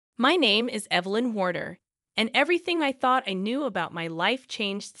My name is Evelyn Warner, and everything I thought I knew about my life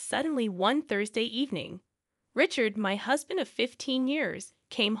changed suddenly one Thursday evening. Richard, my husband of 15 years,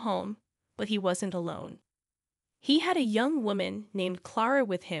 came home, but he wasn't alone. He had a young woman named Clara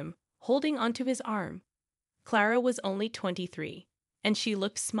with him, holding onto his arm. Clara was only 23, and she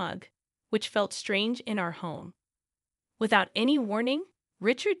looked smug, which felt strange in our home. Without any warning,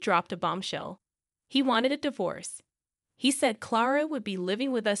 Richard dropped a bombshell. He wanted a divorce. He said Clara would be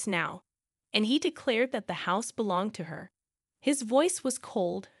living with us now, and he declared that the house belonged to her. His voice was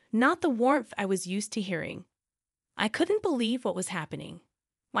cold, not the warmth I was used to hearing. I couldn't believe what was happening.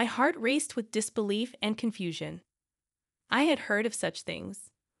 My heart raced with disbelief and confusion. I had heard of such things,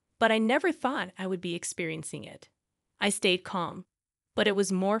 but I never thought I would be experiencing it. I stayed calm, but it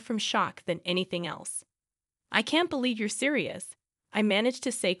was more from shock than anything else. "I can't believe you're serious," I managed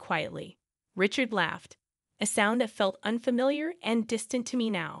to say quietly. Richard laughed, a sound that felt unfamiliar and distant to me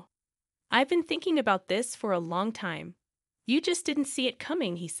now. "I've been thinking about this for a long time. You just didn't see it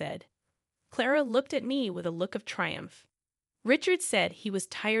coming," he said. Clara looked at me with a look of triumph. Richard said he was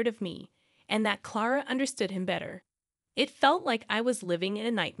tired of me and that Clara understood him better. It felt like I was living in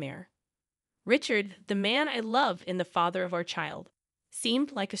a nightmare. Richard, the man I love and the father of our child,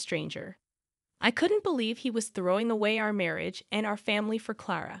 seemed like a stranger. I couldn't believe he was throwing away our marriage and our family for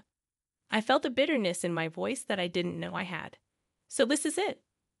Clara. I felt a bitterness in my voice that I didn't know I had. "So this is it?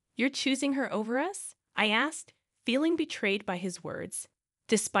 You're choosing her over us?" I asked, feeling betrayed by his words.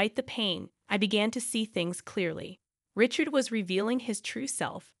 Despite the pain, I began to see things clearly. Richard was revealing his true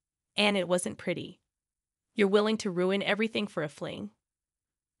self, and it wasn't pretty. "You're willing to ruin everything for a fling?"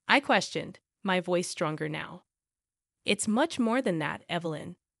 I questioned, my voice stronger now. "It's much more than that,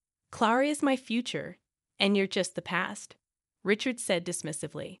 Evelyn. Clara is my future, and you're just the past," Richard said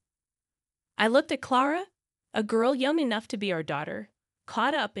dismissively. I looked at Clara, a girl young enough to be our daughter,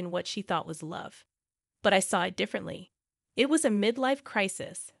 caught up in what she thought was love. But I saw it differently. It was a midlife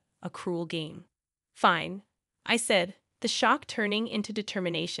crisis, a cruel game. "Fine," I said, the shock turning into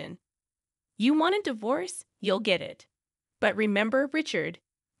determination. "You want a divorce? You'll get it. But remember, Richard,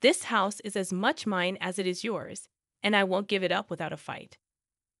 this house is as much mine as it is yours, and I won't give it up without a fight."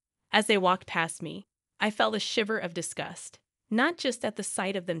 As they walked past me, I felt a shiver of disgust, not just at the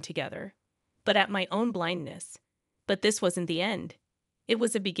sight of them together, but at my own blindness. But this wasn't the end. It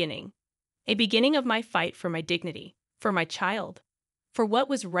was a beginning of my fight for my dignity, for my child, for what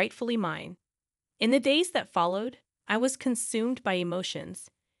was rightfully mine. In the days that followed, I was consumed by emotions.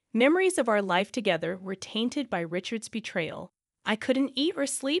 Memories of our life together were tainted by Richard's betrayal. I couldn't eat or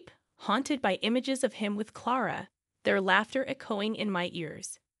sleep, haunted by images of him with Clara, their laughter echoing in my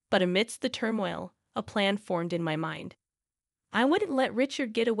ears. But amidst the turmoil, a plan formed in my mind. I wouldn't let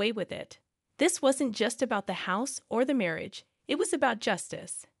Richard get away with it. This wasn't just about the house or the marriage. It was about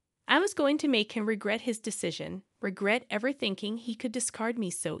justice. I was going to make him regret his decision, regret ever thinking he could discard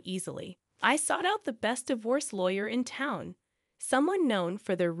me so easily. I sought out the best divorce lawyer in town, someone known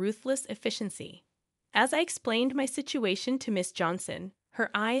for their ruthless efficiency. As I explained my situation to Miss Johnson,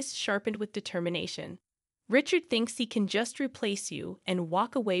 her eyes sharpened with determination. "Richard thinks he can just replace you and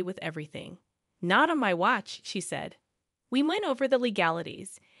walk away with everything." "Not on my watch," she said. We went over the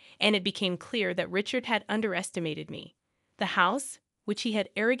legalities, and it became clear that Richard had underestimated me. The house, which he had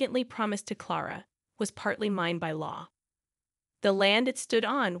arrogantly promised to Clara, was partly mine by law. The land it stood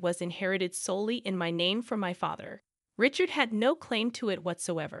on was inherited solely in my name from my father. Richard had no claim to it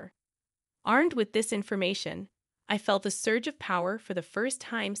whatsoever. Armed with this information, I felt a surge of power for the first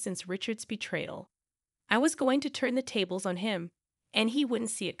time since Richard's betrayal. I was going to turn the tables on him, and he wouldn't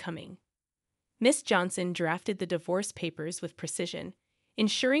see it coming. Miss Johnson drafted the divorce papers with precision,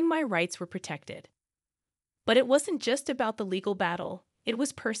 ensuring my rights were protected. But it wasn't just about the legal battle, it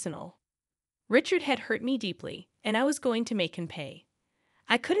was personal. Richard had hurt me deeply, and I was going to make him pay.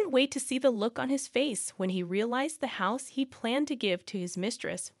 I couldn't wait to see the look on his face when he realized the house he planned to give to his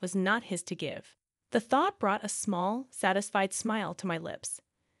mistress was not his to give. The thought brought a small, satisfied smile to my lips.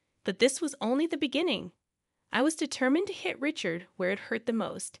 But this was only the beginning. I was determined to hit Richard where it hurt the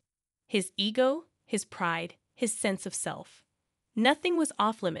most. His ego, his pride, his sense of self. Nothing was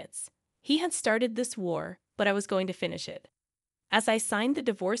off limits. He had started this war, but I was going to finish it. As I signed the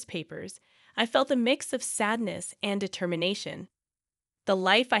divorce papers, I felt a mix of sadness and determination. The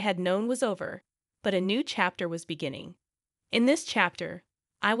life I had known was over, but a new chapter was beginning. In this chapter,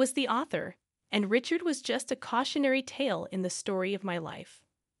 I was the author, and Richard was just a cautionary tale in the story of my life.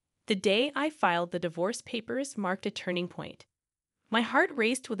 The day I filed the divorce papers marked a turning point. My heart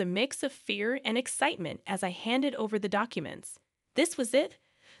raced with a mix of fear and excitement as I handed over the documents. This was it,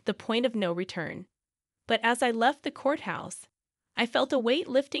 the point of no return. But as I left the courthouse, I felt a weight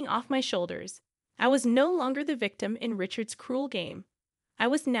lifting off my shoulders. I was no longer the victim in Richard's cruel game. I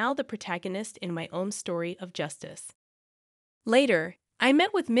was now the protagonist in my own story of justice. Later, I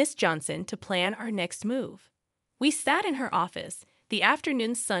met with Miss Johnson to plan our next move. We sat in her office, the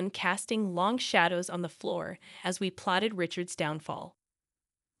afternoon sun casting long shadows on the floor as we plotted Richard's downfall.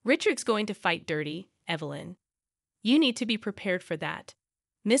 "Richard's going to fight dirty, Evelyn. You need to be prepared for that,"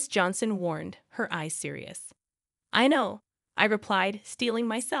 Miss Johnson warned, her eyes serious. "I know," I replied, steeling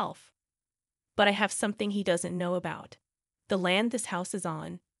myself. "But I have something he doesn't know about. The land this house is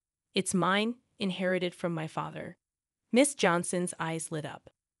on. It's mine, inherited from my father." Miss Johnson's eyes lit up.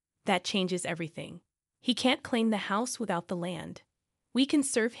 "That changes everything. He can't claim the house without the land. We can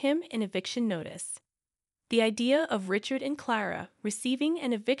serve him an eviction notice." The idea of Richard and Clara receiving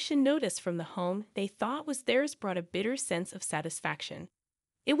an eviction notice from the home they thought was theirs brought a bitter sense of satisfaction.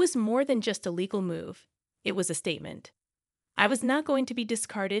 It was more than just a legal move. It was a statement. I was not going to be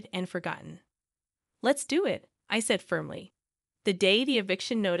discarded and forgotten. "Let's do it," I said firmly. The day the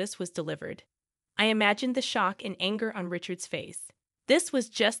eviction notice was delivered, I imagined the shock and anger on Richard's face. This was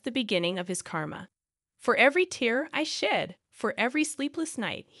just the beginning of his karma. For every tear I shed, for every sleepless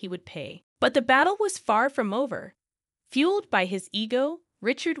night, he would pay. But the battle was far from over. Fueled by his ego,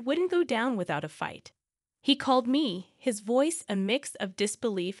 Richard wouldn't go down without a fight. He called me, his voice a mix of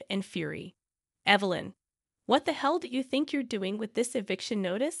disbelief and fury. "Evelyn, what the hell do you think you're doing with this eviction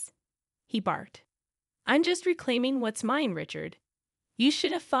notice?" he barked. "I'm just reclaiming what's mine, Richard. You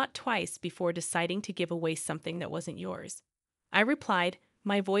should have thought twice before deciding to give away something that wasn't yours." I replied,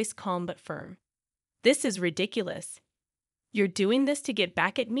 my voice calm but firm. "This is ridiculous. You're doing this to get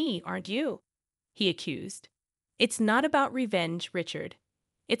back at me, aren't you?" he accused. "It's not about revenge, Richard.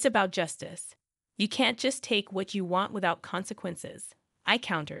 It's about justice. You can't just take what you want without consequences," I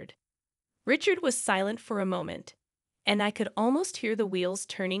countered. Richard was silent for a moment, and I could almost hear the wheels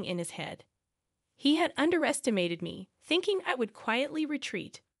turning in his head. He had underestimated me, thinking I would quietly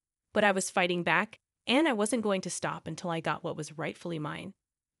retreat. But I was fighting back, and I wasn't going to stop until I got what was rightfully mine.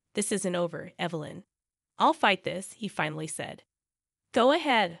 "This isn't over, Evelyn. I'll fight this," he finally said. "Go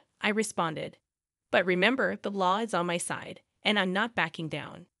ahead," I responded. "But remember, the law is on my side, and I'm not backing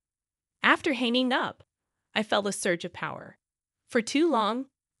down." After hanging up, I felt a surge of power. For too long,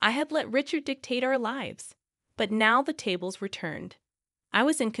 I had let Richard dictate our lives. But now the tables were turned. I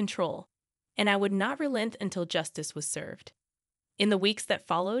was in control, and I would not relent until justice was served. In the weeks that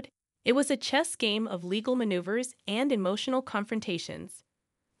followed, it was a chess game of legal maneuvers and emotional confrontations.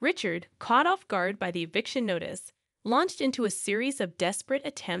 Richard, caught off guard by the eviction notice, launched into a series of desperate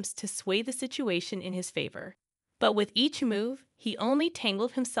attempts to sway the situation in his favor. But with each move, he only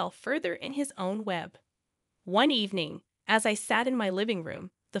tangled himself further in his own web. One evening, as I sat in my living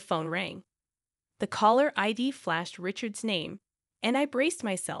room, the phone rang. The caller ID flashed Richard's name, and I braced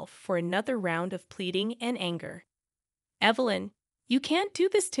myself for another round of pleading and anger. "Evelyn, you can't do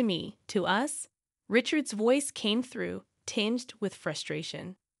this to me, to us." Richard's voice came through, tinged with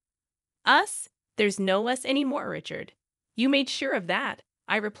frustration. "Us? There's no us anymore, Richard. You made sure of that,"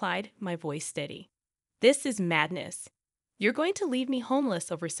 I replied, my voice steady. "This is madness. You're going to leave me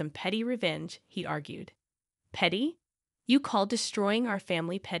homeless over some petty revenge," he argued. "Petty? You call destroying our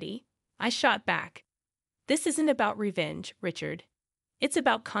family petty?" I shot back. "This isn't about revenge, Richard. It's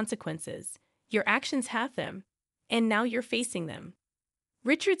about consequences. Your actions have them, and now you're facing them."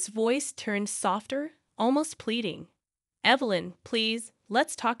 Richard's voice turned softer, almost pleading. "Evelyn, please,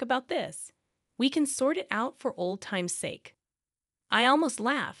 let's talk about this. We can sort it out for old time's sake." I almost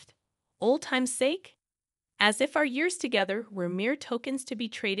laughed. Old time's sake? As if our years together were mere tokens to be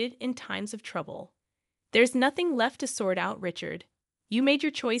traded in times of trouble. "There's nothing left to sort out, Richard. You made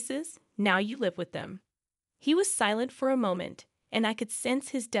your choices, now you live with them." He was silent for a moment, and I could sense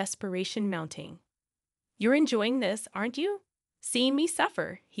his desperation mounting. "You're enjoying this, aren't you? Seeing me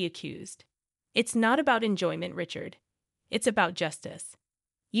suffer," he accused. "It's not about enjoyment, Richard. It's about justice.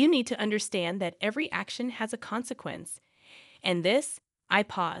 You need to understand that every action has a consequence. And this," I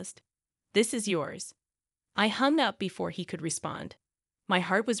paused, "this is yours." I hung up before he could respond. My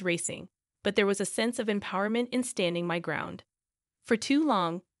heart was racing, but there was a sense of empowerment in standing my ground. For too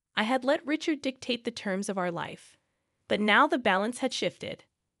long, I had let Richard dictate the terms of our life. But now the balance had shifted.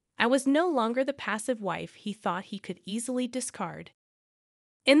 I was no longer the passive wife he thought he could easily discard.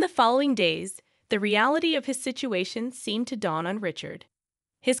 In the following days, the reality of his situation seemed to dawn on Richard.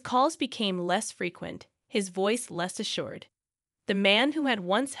 His calls became less frequent, his voice less assured. The man who had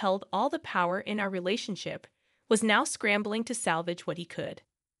once held all the power in our relationship was now scrambling to salvage what he could.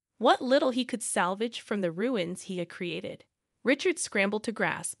 What little he could salvage from the ruins he had created, Richard scrambled to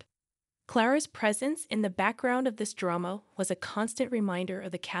grasp. Clara's presence in the background of this drama was a constant reminder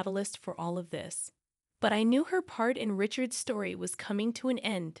of the catalyst for all of this. But I knew her part in Richard's story was coming to an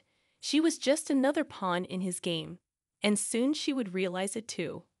end. She was just another pawn in his game, and soon she would realize it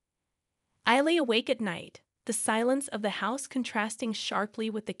too. I lay awake at night, the silence of the house contrasting sharply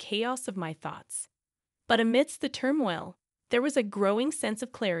with the chaos of my thoughts. But amidst the turmoil, there was a growing sense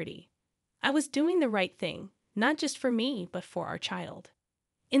of clarity. I was doing the right thing, not just for me, but for our child.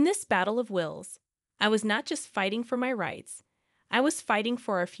 In this battle of wills, I was not just fighting for my rights, I was fighting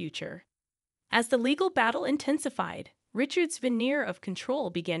for our future. As the legal battle intensified, Richard's veneer of control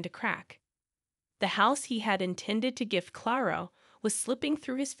began to crack. The house he had intended to gift Clara was slipping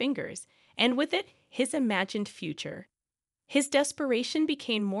through his fingers, and with it, his imagined future. His desperation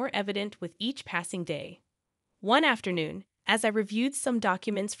became more evident with each passing day. One afternoon, as I reviewed some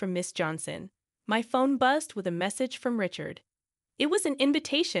documents from Miss Johnson, my phone buzzed with a message from Richard. It was an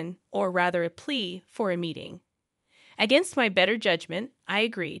invitation, or rather a plea, for a meeting. Against my better judgment, I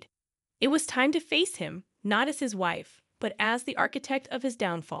agreed. It was time to face him, not as his wife, but as the architect of his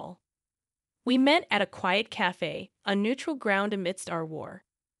downfall. We met at a quiet cafe, on neutral ground amidst our war.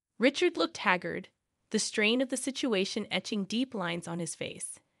 Richard looked haggard, the strain of the situation etching deep lines on his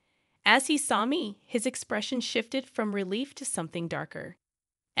face. As he saw me, his expression shifted from relief to something darker.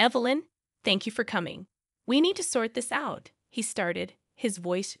 "Evelyn, thank you for coming. We need to sort this out," he started, his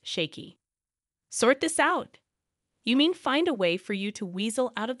voice shaky. "Sort this out? You mean find a way for you to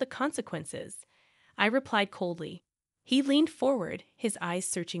weasel out of the consequences?" I replied coldly. He leaned forward, his eyes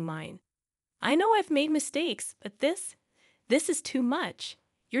searching mine. "I know I've made mistakes, but this is too much.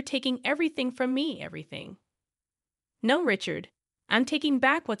 You're taking everything from me, everything." "No, Richard. I'm taking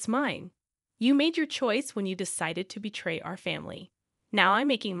back what's mine. You made your choice when you decided to betray our family. Now I'm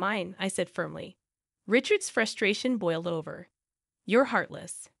making mine," I said firmly. Richard's frustration boiled over. "You're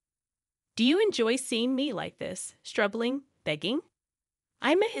heartless. Do you enjoy seeing me like this, struggling, begging?"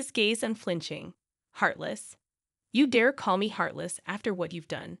 I met his gaze unflinching. "Heartless? You dare call me heartless after what you've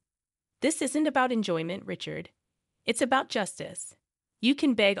done? This isn't about enjoyment, Richard. It's about justice. You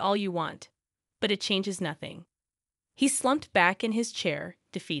can beg all you want, but it changes nothing." He slumped back in his chair,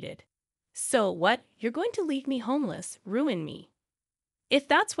 defeated. "So what? You're going to leave me homeless, ruin me?" "If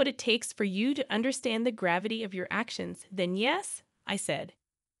that's what it takes for you to understand the gravity of your actions, then yes," I said.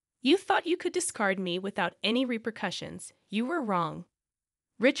 "You thought you could discard me without any repercussions. You were wrong."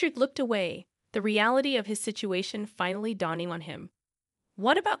 Richard looked away, the reality of his situation finally dawning on him.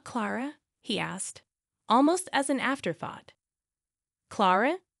 "What about Clara?" he asked, almost as an afterthought.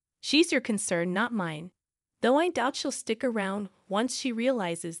 "Clara? She's your concern, not mine. Though I doubt she'll stick around once she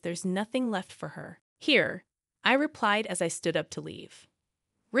realizes there's nothing left for her." "Here," I replied as I stood up to leave.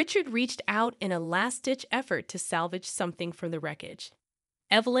 Richard reached out in a last-ditch effort to salvage something from the wreckage.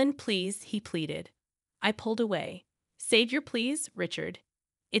 "Evelyn, please," he pleaded. I pulled away. "Save your pleas, Richard.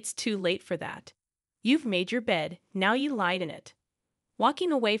 It's too late for that. You've made your bed, now you lie in it."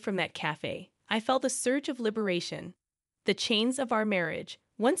 Walking away from that cafe, I felt a surge of liberation. The chains of our marriage,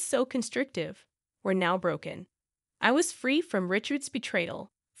 once so constrictive, were now broken. I was free from Richard's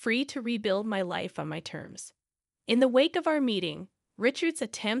betrayal, free to rebuild my life on my terms. In the wake of our meeting, Richard's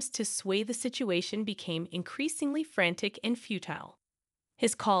attempts to sway the situation became increasingly frantic and futile.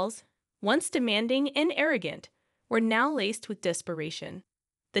 His calls, once demanding and arrogant, were now laced with desperation.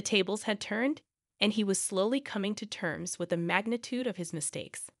 The tables had turned, and he was slowly coming to terms with the magnitude of his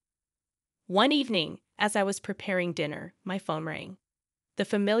mistakes. One evening, as I was preparing dinner, my phone rang. The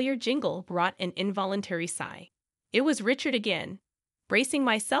familiar jingle brought an involuntary sigh. It was Richard again. Bracing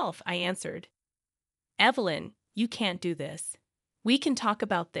myself, I answered. "Evelyn, you can't do this. We can talk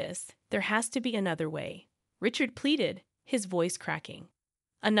about this. There has to be another way," Richard pleaded, his voice cracking.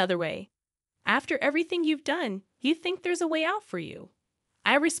 "Another way? After everything you've done, you think there's a way out for you?"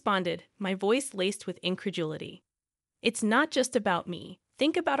 I responded, my voice laced with incredulity. "It's not just about me.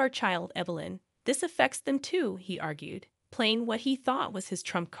 Think about our child, Evelyn. This affects them too," he argued, playing what he thought was his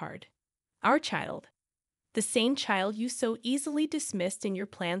trump card. "Our child. The same child you so easily dismissed in your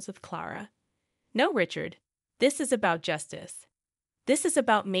plans with Clara." "No, Richard. This is about justice. This is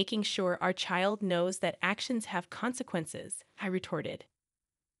about making sure our child knows that actions have consequences," I retorted.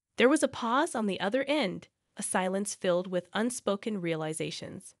 There was a pause on the other end, a silence filled with unspoken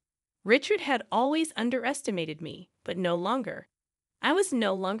realizations. Richard had always underestimated me, but no longer. I was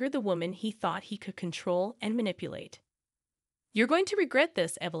no longer the woman he thought he could control and manipulate. "You're going to regret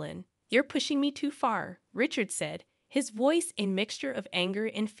this, Evelyn. You're pushing me too far," Richard said, his voice a mixture of anger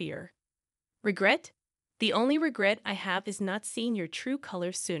and fear. "Regret? The only regret I have is not seeing your true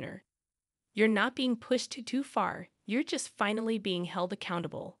colors sooner. You're not being pushed too far. You're just finally being held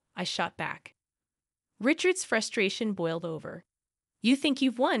accountable," I shot back. Richard's frustration boiled over. You think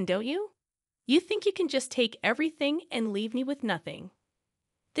you've won, don't you? You think you can just take everything and leave me with nothing.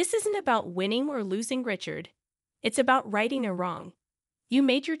 This isn't about winning or losing, Richard. It's about righting a wrong. You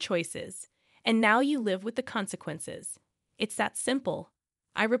made your choices, and now you live with the consequences. It's that simple,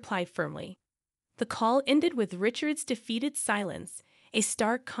 I replied firmly. The call ended with Richard's defeated silence, a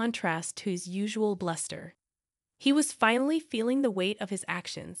stark contrast to his usual bluster. He was finally feeling the weight of his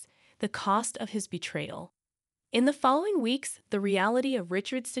actions, the cost of his betrayal. In the following weeks, the reality of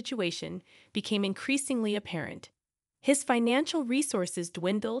Richard's situation became increasingly apparent. His financial resources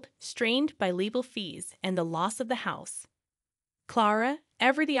dwindled, strained by legal fees and the loss of the house. Clara,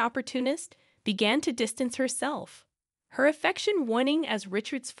 ever the opportunist, began to distance herself, her affection waning as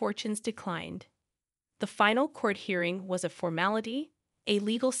Richard's fortunes declined. The final court hearing was a formality, a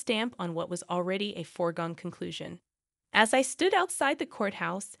legal stamp on what was already a foregone conclusion. As I stood outside the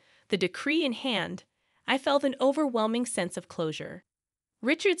courthouse, the decree in hand, I felt an overwhelming sense of closure.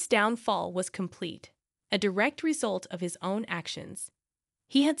 Richard's downfall was complete, a direct result of his own actions.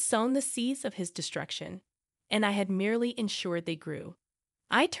 He had sown the seeds of his destruction, and I had merely ensured they grew.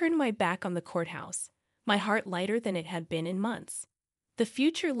 I turned my back on the courthouse, my heart lighter than it had been in months. The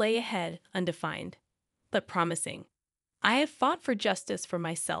future lay ahead, undefined, but promising. I had fought for justice for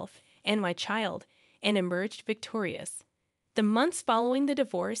myself and my child and emerged victorious. The months following the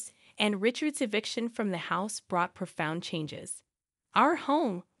divorce and Richard's eviction from the house brought profound changes. Our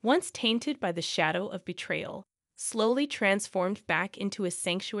home, once tainted by the shadow of betrayal, slowly transformed back into a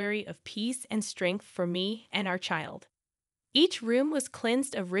sanctuary of peace and strength for me and our child. Each room was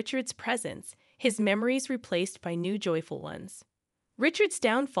cleansed of Richard's presence, his memories replaced by new joyful ones. Richard's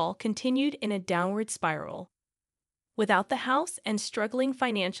downfall continued in a downward spiral. Without the house and struggling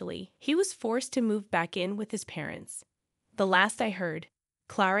financially, he was forced to move back in with his parents. The last I heard,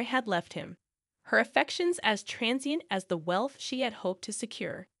 Clara had left him, her affections as transient as the wealth she had hoped to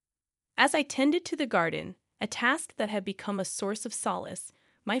secure. As I tended to the garden, a task that had become a source of solace,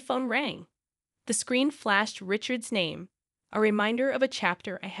 my phone rang. The screen flashed Richard's name, a reminder of a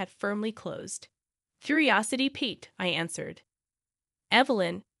chapter I had firmly closed. Curiosity piqued, I answered.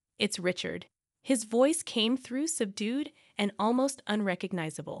 Evelyn, it's Richard. His voice came through subdued and almost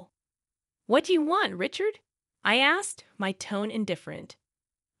unrecognizable. What do you want, Richard? I asked, my tone indifferent.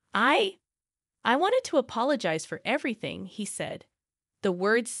 I wanted to apologize for everything, he said, the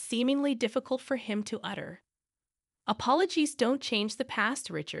words seemingly difficult for him to utter. Apologies don't change the past,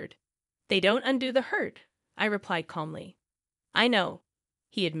 Richard. They don't undo the hurt, I replied calmly. I know,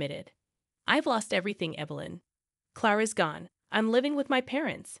 he admitted. I've lost everything, Evelyn. Clara's gone. I'm living with my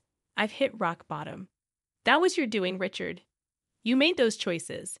parents. I've hit rock bottom. That was your doing, Richard. You made those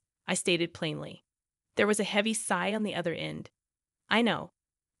choices, I stated plainly. There was a heavy sigh on the other end. I know.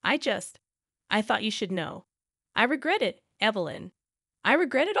 I thought you should know. I regret it, Evelyn. I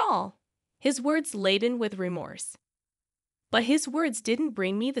regret it all. His words laden with remorse. But his words didn't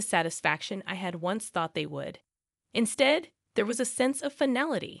bring me the satisfaction I had once thought they would. Instead, there was a sense of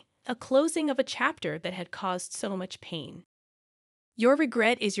finality, a closing of a chapter that had caused so much pain. Your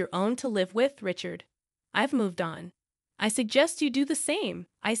regret is your own to live with, Richard. I've moved on. I suggest you do the same,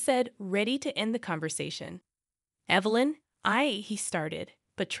 I said, ready to end the conversation. Evelyn, he started,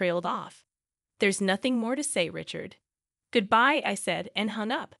 but trailed off. There's nothing more to say, Richard. Goodbye, I said, and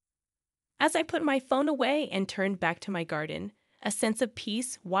hung up. As I put my phone away and turned back to my garden, a sense of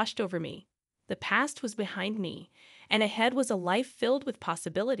peace washed over me. The past was behind me, and ahead was a life filled with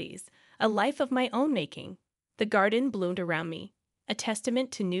possibilities, a life of my own making. The garden bloomed around me, a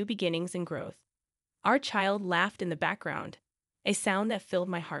testament to new beginnings and growth. Our child laughed in the background, a sound that filled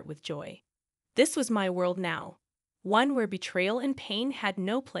my heart with joy. This was my world now, one where betrayal and pain had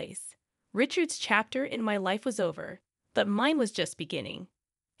no place. Richard's chapter in my life was over, but mine was just beginning.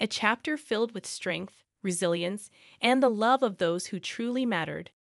 A chapter filled with strength, resilience, and the love of those who truly mattered.